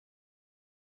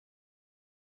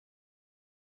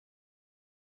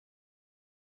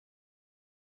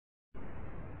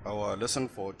Our lesson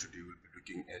for today will be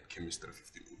looking at chemistry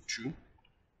 1502.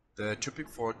 The topic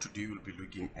for today will be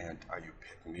looking at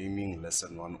Iupac naming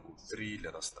lesson 103.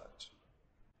 Let us start.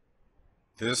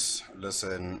 This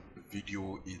lesson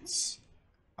video is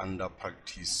under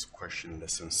practice question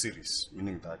lesson series,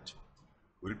 meaning that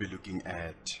we'll be looking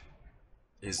at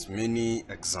as many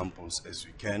examples as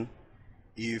we can.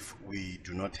 If we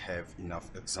do not have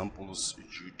enough examples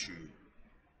due to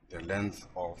the length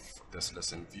of this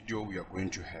lesson video, we are going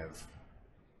to have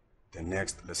the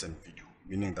next lesson video,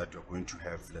 meaning that we're going to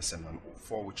have lesson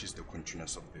 104, which is the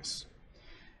continuous of this.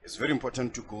 It's very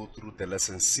important to go through the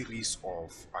lesson series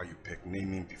of Iupac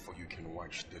naming before you can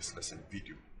watch this lesson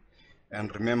video.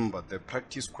 And remember, the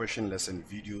practice question lesson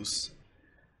videos,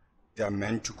 they are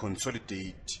meant to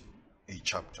consolidate a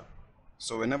chapter.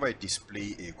 So whenever I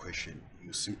display a question,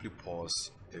 you simply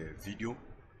pause the video,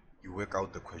 you work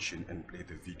out the question and play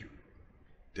the video.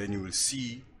 Then you will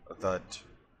see that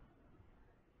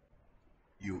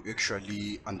you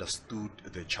actually understood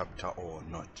the chapter or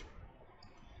not.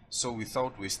 So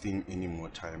without wasting any more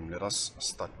time, let us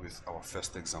start with our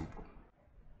first example.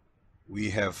 We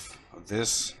have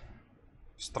this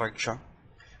structure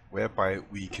whereby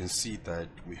we can see that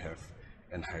we have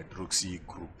an hydroxy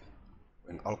group,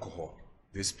 an alcohol.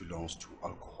 This belongs to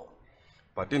alcohol.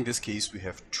 But in this case, we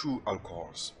have two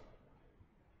alcohols.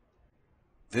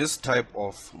 This type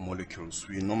of molecules,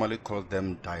 we normally call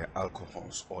them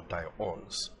dialcohols or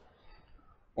diols,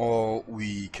 or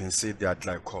we can say they are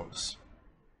glycols.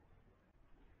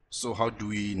 So how do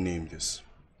we name this?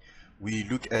 We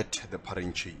look at the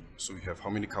parent chain. So we have how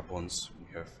many carbons?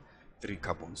 We have 3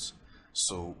 carbons.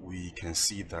 So we can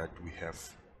see that we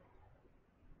have,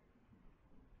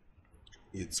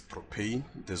 it's propane,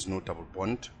 there's no double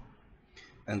bond.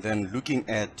 And then looking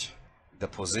at the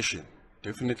position,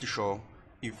 definitely sure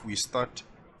if we start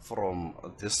from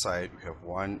this side, we have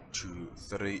 1, 2,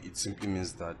 3. It simply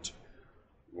means that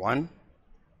 1,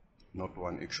 not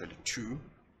 1, actually 2,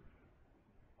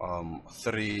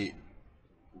 3.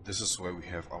 This is where we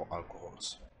have our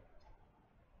alcohols.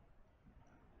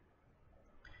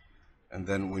 And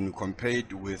then when you compare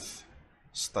it with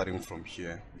starting from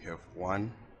here, we have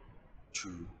 1,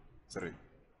 2, 3.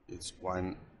 It's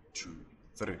 1, 2,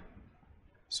 3.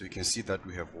 So you can see that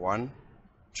we have 1,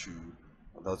 2.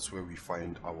 That's where we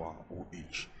find our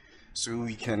OH. So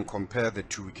we can compare the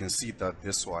two. We can see that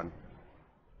this one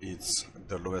is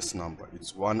the lowest number.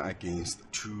 It's 1 against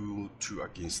 2, 2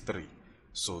 against 3.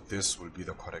 So this will be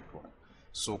the correct one.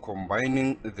 So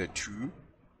combining the two,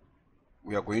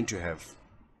 we are going to have,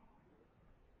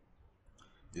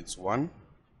 it's 1,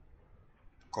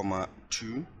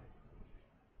 2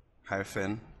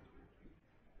 hyphen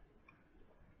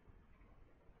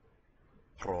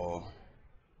propanol,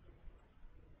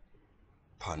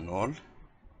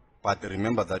 but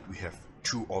remember that we have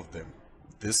 2 of them.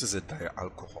 This is a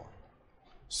dialcohol,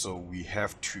 so we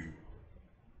have to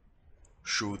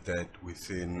show that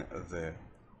within the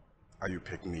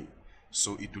Iupac name.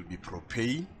 So it will be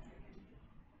propane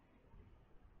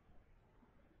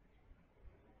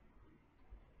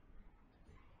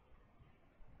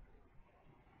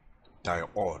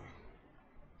diol.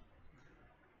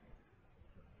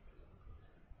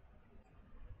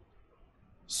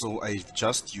 So I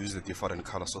just use a different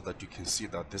color so that you can see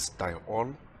that this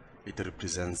diol, it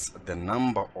represents the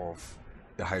number of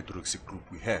the hydroxy group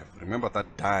we have. Remember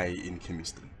that di in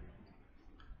chemistry,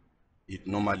 it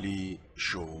normally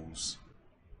shows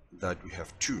that we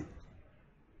have 2.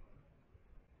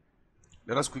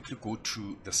 Let us quickly go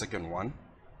to the second one.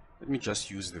 Let me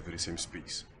just use the very same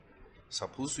space.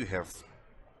 Suppose we have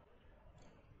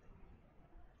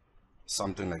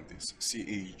something like this,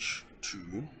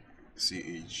 CH2,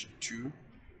 CH2,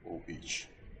 OH.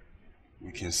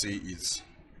 We can say it's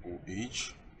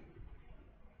OH.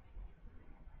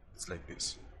 It's like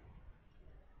this.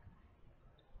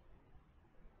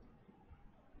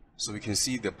 So we can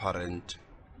see the parent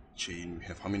chain. We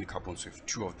have how many carbons? We have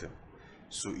 2 of them.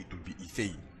 So it will be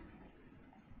ethane.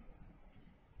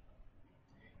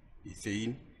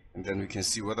 Ethane. And then we can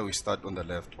see whether we start on the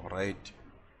left or right, it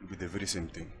will be the very same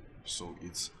thing. So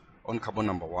it's on carbon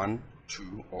number 1,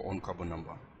 2, or on carbon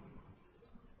number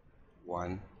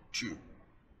 1, 2.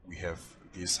 We have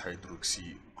these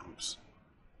hydroxy groups.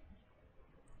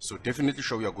 So definitely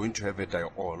sure we are going to have a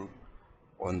diol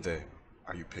on the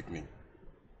Iupac name.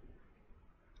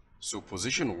 So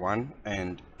position 1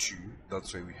 and 2,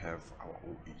 that's where we have our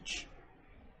OH.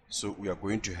 So we are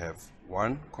going to have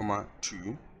 1,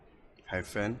 2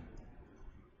 hyphen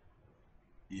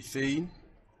ethane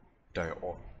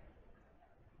diol.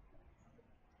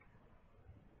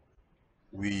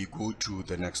 We go to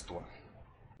the next one.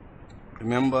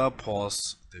 Remember,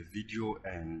 pause the video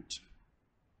and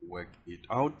work it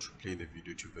out, play the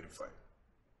video to verify.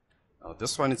 Now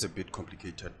this one is a bit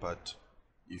complicated, but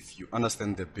if you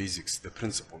understand the basics, the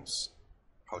principles,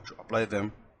 how to apply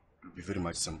them, it will be very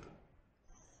much simple.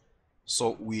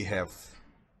 So we have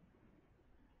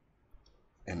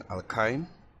an alkyne,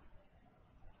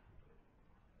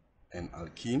 an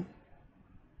alkene,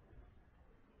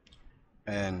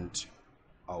 and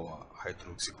our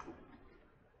hydroxy group.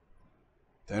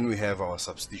 Then we have our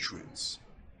substituents.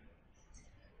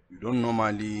 We don't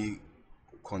normally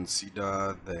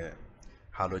consider the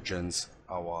halogens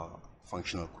our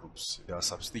functional groups. They are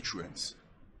substituents.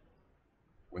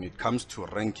 When it comes to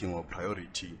ranking or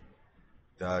priority,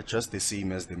 they are just the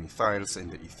same as the methyls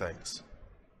and the ethyls,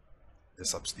 the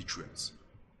substituents.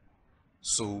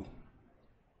 So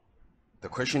the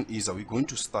question is, are we going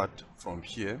to start from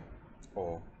here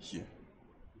or here?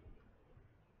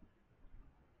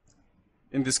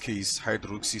 In this case,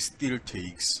 hydroxy still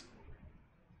takes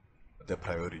the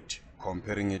priority,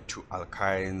 comparing it to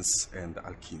alkynes and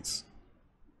alkenes.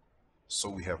 So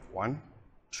we have 1,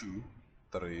 2,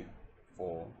 3,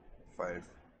 4, 5,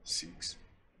 6,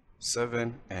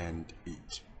 7, and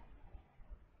 8.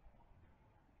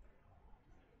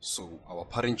 So our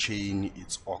parent chain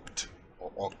is oct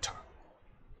or octa.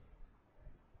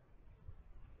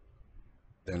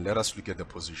 Then let us look at the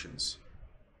positions.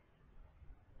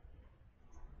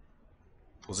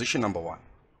 Position number 1.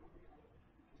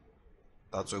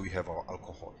 That's where we have our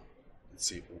alcohol. Let's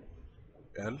say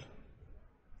OL.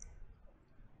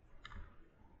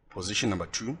 Position number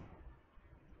 2.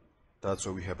 That's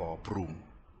where we have our brom.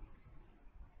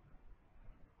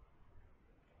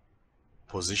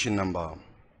 Position number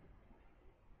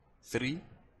 3.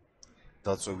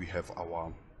 That's where we have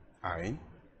our ine.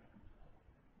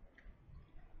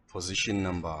 Position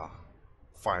number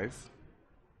 5.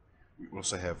 We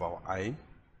also have our ine.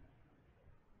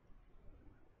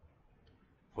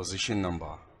 Position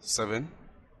number 7,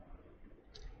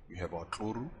 we have our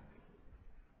chloro.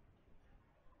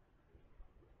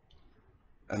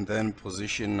 And then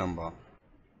position number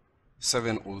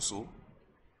 7 also,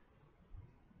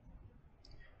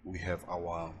 we have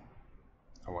our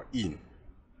ene.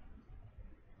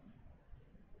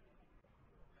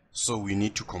 So we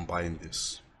need to combine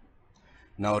this.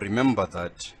 Now remember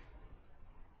that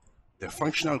the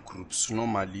functional groups,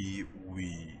 normally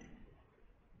we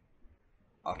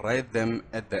write them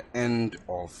at the end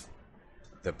of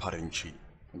the parent chain.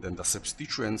 And then the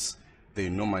substituents, they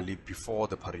normally before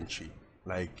the parent chain,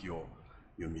 like your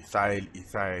methyl,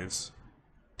 ethyls,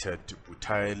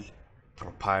 tet-butyl,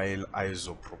 propyl,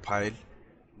 isopropyl,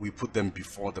 we put them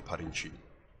before the parent chain.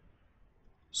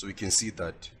 So we can see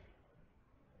that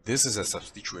this is a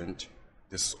substituent,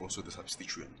 this is also the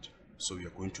substituent. So we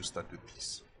are going to start with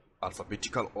this.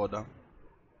 Alphabetical order,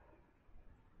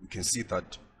 we can see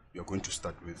that we are going to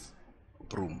start with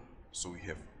brom. So we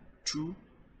have 2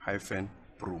 hyphen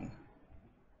brom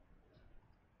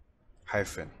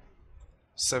hyphen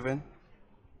 7.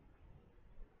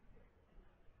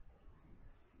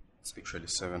 It's actually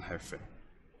 7 hyphen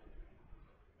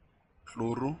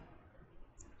chloro.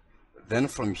 Then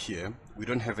from here we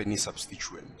don't have any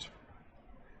substituent.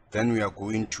 Then we are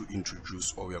going to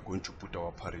introduce, or we are going to put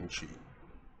our parent chain.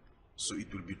 So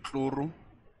it will be chloro,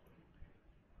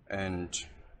 and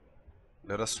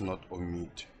let us not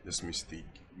omit this mistake.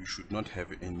 We should not have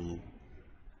any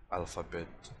alphabet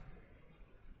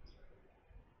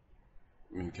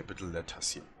in capital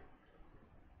letters here.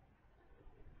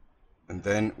 And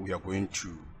then we are going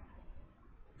to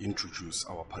introduce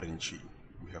our parent chain.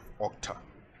 We have octa.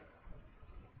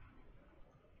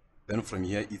 Then from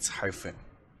here it's hyphen.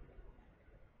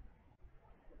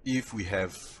 If we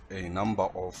have a number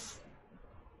of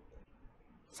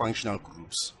functional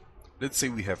groups, let's say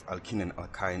we have alkene and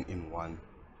alkyne in one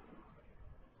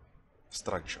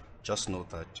structure, just note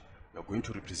that we are going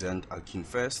to represent alkene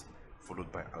first,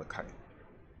 followed by alkyne.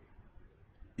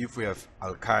 If we have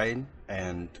alkyne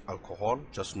and alcohol,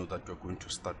 just know that we are going to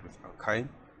start with alkyne,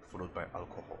 followed by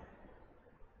alcohol.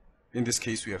 In this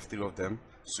case, we have 3 of them,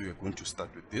 so we are going to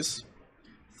start with this,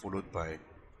 followed by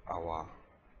our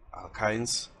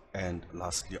alkynes, and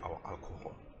lastly our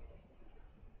alcohol.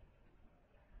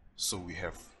 So we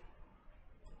have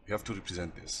to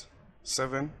represent this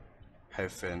 7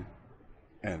 hyphen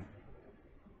N,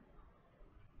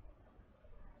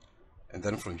 and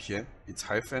then from here it's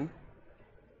hyphen.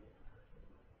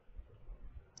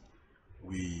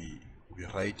 We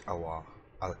write our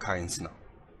alkynes now.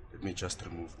 Let me just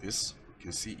remove this. You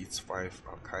can see it's 5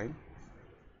 alkyne.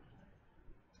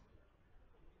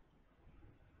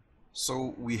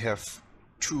 So we have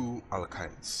 2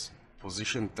 alkynes.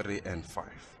 position 3 and 5.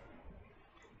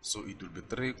 So it will be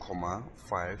 3,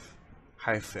 5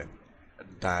 hyphen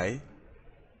die.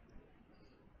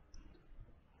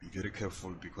 Be very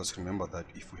careful, because remember that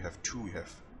if we have 2, we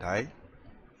have die,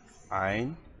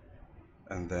 ein,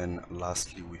 and then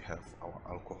lastly we have our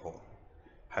alcohol,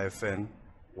 hyphen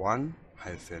 1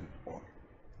 hyphen all.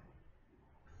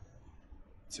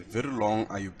 It's a very long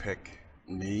Iupac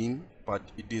name, but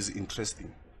it is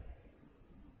interesting.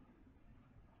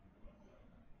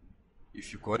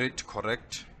 If you got it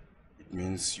correct, it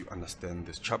means you understand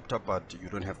this chapter, but you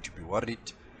don't have to be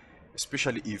worried,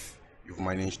 especially if you've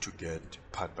managed to get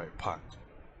part by part,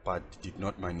 but did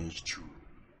not manage to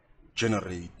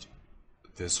generate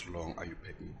this long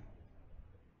Iupac name.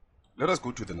 Let us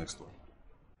go to the next one.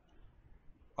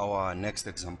 Our next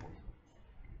example.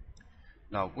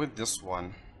 Now with this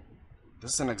one,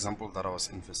 this is an example that I was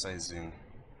emphasizing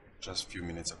just a few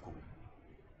minutes ago.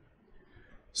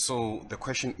 So the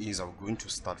question is, are we going to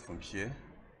start from here,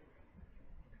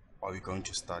 or are we going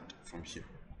to start from here?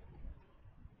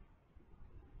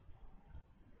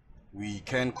 We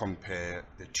can compare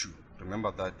the two.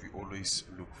 Remember that we always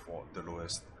look for the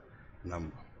lowest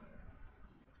number.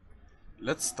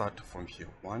 Let's start from here.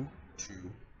 1, 2,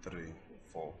 3,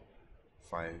 4,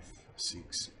 5,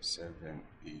 6, 7,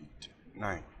 8,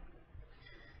 9.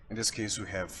 In this case, we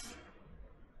have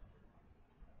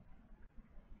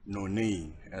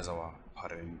nonane as our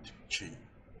parent chain.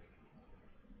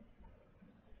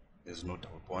 There's no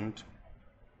double bond.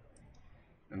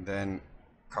 And then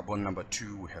carbon number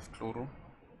 2, we have chloro.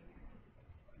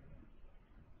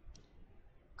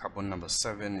 Carbon number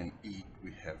 7 and 8,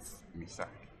 we have methyl.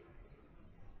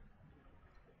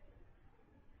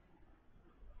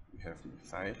 We have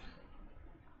methyl.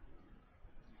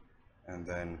 And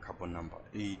then carbon number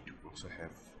 8, we also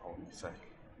have our methyl.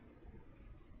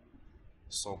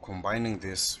 So combining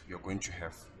this, we are going to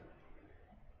have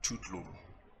 2 chloro.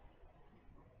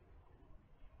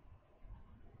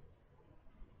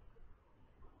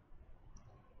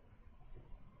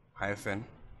 Hyphen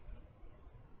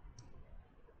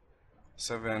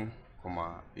 7,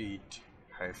 8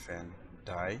 hyphen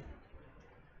di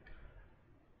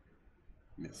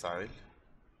methyl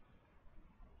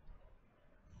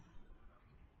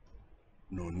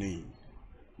nonane.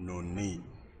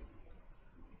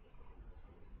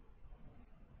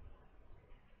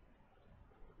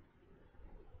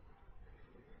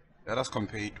 Let us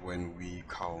compare it when we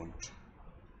count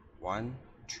 1,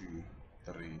 2,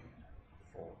 3,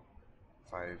 4,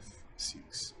 5,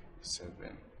 6,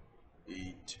 7,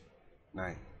 8,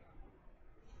 9.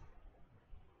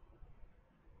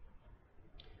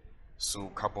 So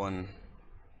carbon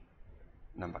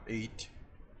number 8,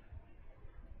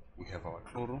 we have our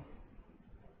chloro.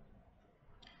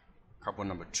 Carbon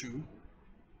number 2,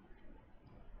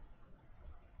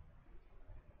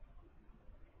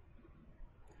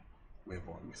 we have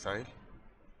our methyl.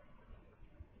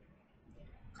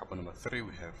 Carbon number 3,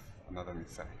 we have another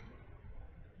methyl.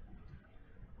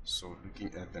 So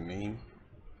looking at the name,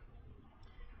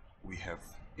 we have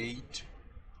 8,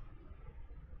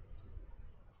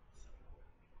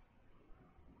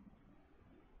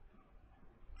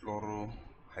 chloro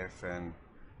hyphen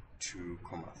 2,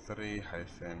 3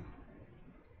 hyphen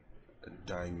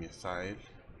dimethyl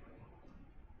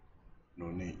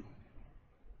nonane.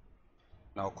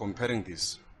 Now comparing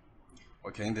this,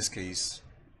 okay, in this case,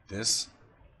 this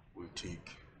will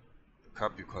take the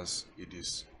cup because it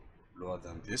is lower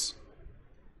than this,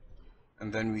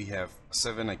 and then we have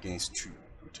 7 against 2,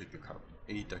 we take the cup,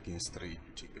 8 against 3,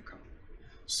 we take the cup.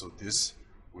 So this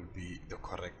will be the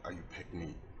correct Iupac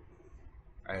name.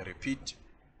 I repeat,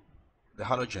 the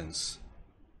halogens,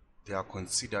 they are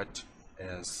considered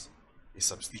as a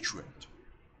substituent.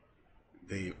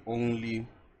 They only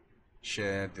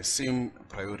share the same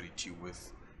priority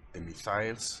with the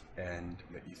methyls and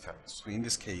the ethyls. So in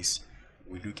this case,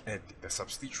 we look at the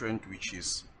substituent which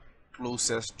is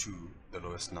closest to the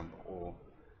lowest number, or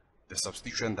the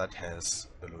substituent that has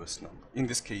the lowest number. In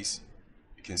this case,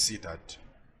 you can see that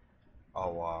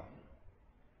our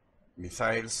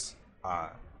methyls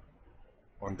are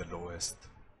on the lowest.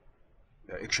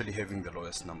 They're actually having the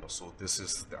lowest number, so this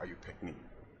is the Iupac name.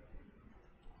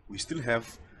 We still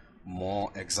have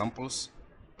more examples,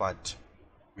 but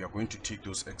we are going to take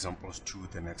those examples to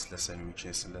the next lesson, which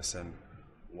is lesson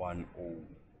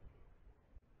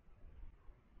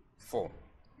 104.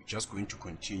 We're just going to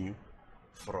continue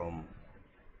from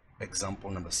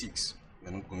example number 6.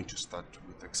 We're not going to start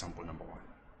with example number 1.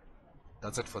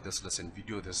 That's it for this lesson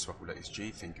video. This is Wakula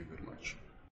SJ. Thank you very much.